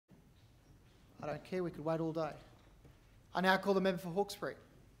I don't care, we could wait all day. I now call the member for Hawkesbury.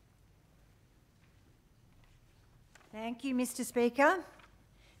 Thank you, Mr Speaker.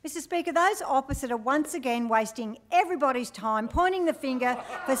 Mr Speaker, those opposite are once again wasting everybody's time pointing the finger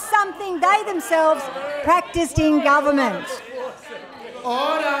for something they themselves practised in government.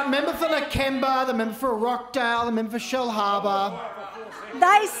 Order. Member for Lakemba, the member for Rockdale, the member for Shellharbour.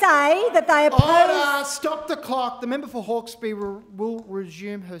 They say that they oppose... Order. Stop the clock. The member for Hawkesbury will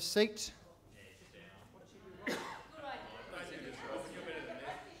resume her seat.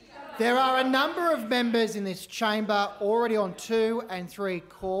 There are a number of members in this chamber already on 2 and 3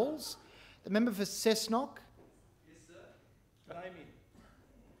 calls. The member for Cessnock.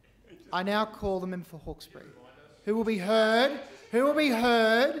 I now call the member for Hawkesbury, who will be heard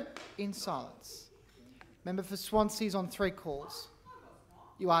in silence. Member for Swansea is on 3 calls.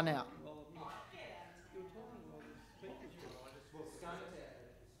 You are now.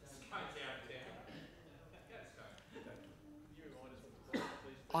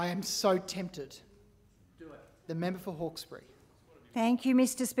 I am so tempted. The member for Hawkesbury. Thank you,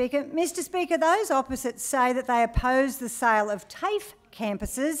 Mr Speaker. Mr Speaker, those opposite say that they oppose the sale of TAFE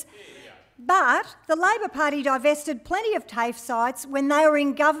campuses, but the Labor Party divested plenty of TAFE sites when they were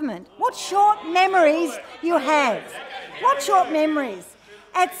in government. What short memories you have. What short memories.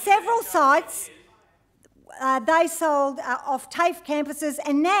 At several sites, they sold off TAFE campuses,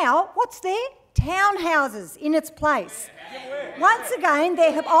 and now, what's there? Townhouses in its place. Once again,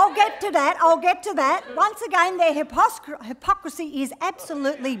 I'll get to that. Once again, their hypocrisy is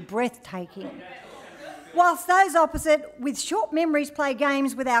absolutely breathtaking. Whilst those opposite with short memories play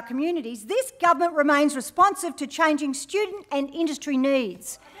games with our communities, this government remains responsive to changing student and industry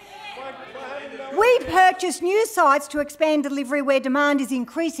needs. We purchase new sites to expand delivery where demand is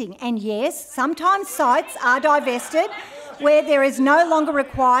increasing, and yes, sometimes sites are divested where there is no longer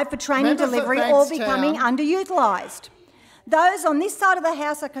required for training delivery or becoming underutilised. Those on this side of the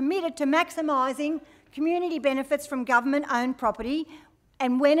House are committed to maximising community benefits from government-owned property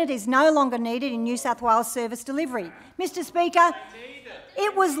and when it is no longer needed in New South Wales service delivery. Mr Speaker,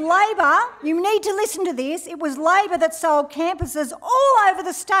 it was Labor, you need to listen to this, it was Labor that sold campuses all over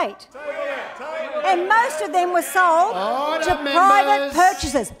the state. And most of them were sold to private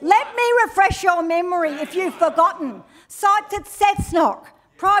purchasers. Let me refresh your memory if you've forgotten. Sites at Cessnock,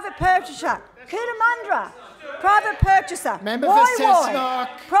 private purchaser. Cootamundra, private purchaser. Member for Cessnock.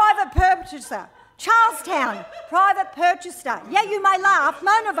 Private purchaser. Charlestown, private purchaser. Yeah, you may laugh.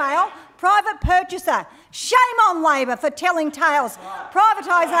 Mona Vale, private purchaser. Shame on Labor for telling tales.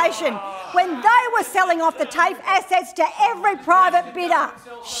 Privatisation, when they were selling off the TAFE assets to every private bidder.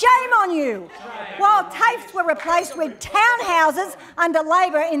 Shame on you. While TAFEs were replaced with townhouses under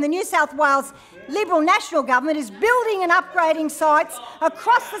Labor in the New South Wales Liberal National Government is building and upgrading sites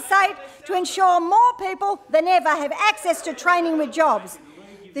across the state to ensure more people than ever have access to training with jobs.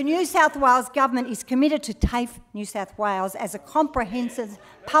 The New South Wales Government is committed to TAFE New South Wales as a comprehensive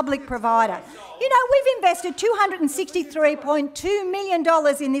public provider. You know, we've invested $263.2 million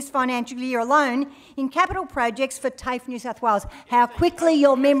in this financial year alone in capital projects for TAFE New South Wales. How quickly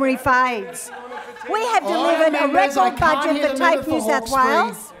your memory fades. We have delivered a record budget for TAFE New South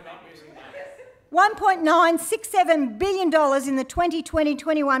Wales. $1.967 billion in the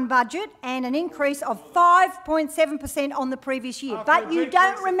 2020-21 budget and an increase of 5.7% on the previous year. But you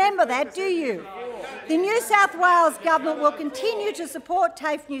don't remember that, do you? The New South Wales Government will continue to support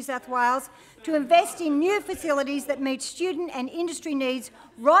TAFE New South Wales to invest in new facilities that meet student and industry needs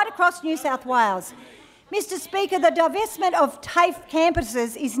right across New South Wales. Mr Speaker, the divestment of TAFE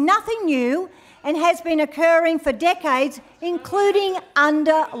campuses is nothing new and has been occurring for decades, including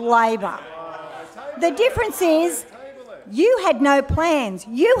under Labor. The difference is you had no plans,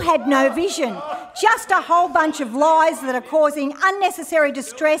 you had no vision, just a whole bunch of lies that are causing unnecessary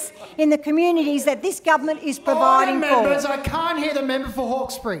distress in the communities that this government is providing members, I can't hear the member for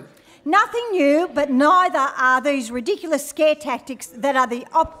Hawkesbury. Nothing new, but neither are these ridiculous scare tactics that are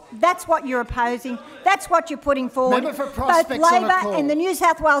that's what you're opposing, that's what you're putting forward. Both Labor and the New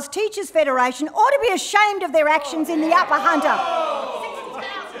South Wales Teachers Federation ought to be ashamed of their actions in the Upper Hunter.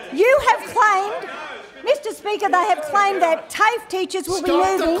 You have claimed, Mr Speaker, they have claimed that TAFE teachers will be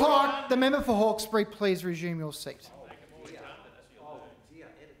moving... Stop the clock. The member for Hawkesbury, please resume your seat.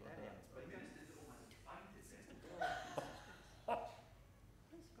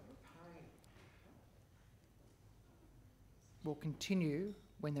 We'll continue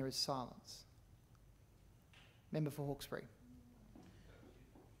when there is silence. Member for Hawkesbury.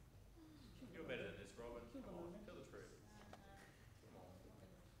 You're better than this, Robyn. Come on, tell the truth.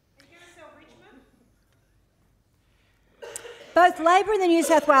 Both Labor and the New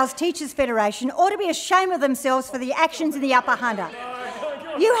South Wales Teachers Federation ought to be ashamed of themselves for the actions in the Upper Hunter.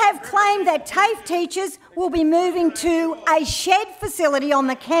 You have claimed that TAFE teachers will be moving to a shed facility on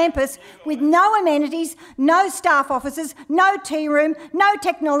the campus with no amenities, no staff offices, no tea room, no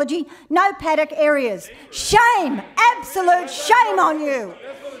technology, no paddock areas. Shame! Absolute shame on you!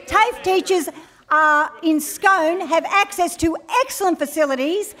 TAFE teachers in Scone have access to excellent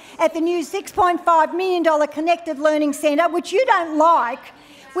facilities at the new $6.5 million Connected Learning Centre, which you don't like,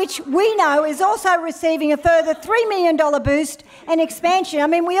 which we know is also receiving a further $3 million boost and expansion. I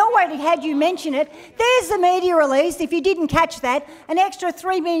mean, we already had you mention it. There's the media release, if you didn't catch that, an extra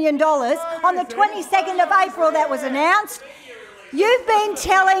 $3 million on the 22nd of April that was announced. You've been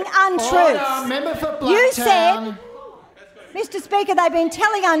telling untruths. Member for Blacktown. You said, Mr Speaker, they've been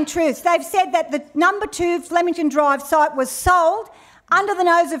telling untruths. They've said that the number 2 Flemington Drive site was sold under the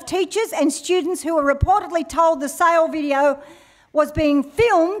nose of teachers and students who were reportedly told the sale video was being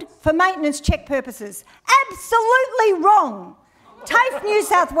filmed for maintenance check purposes. Absolutely wrong. TAFE New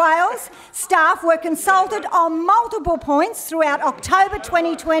South Wales staff were consulted on multiple points throughout October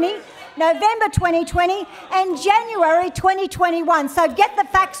 2020, November 2020 and January 2021. So get the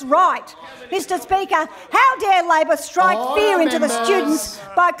facts right. Mr Speaker, how dare Labor strike fear into the students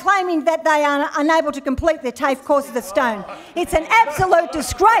by claiming that they are unable to complete their TAFE courses of Stone? It's an absolute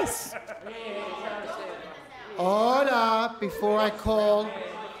disgrace. Order before I call.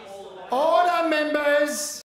 Order, members.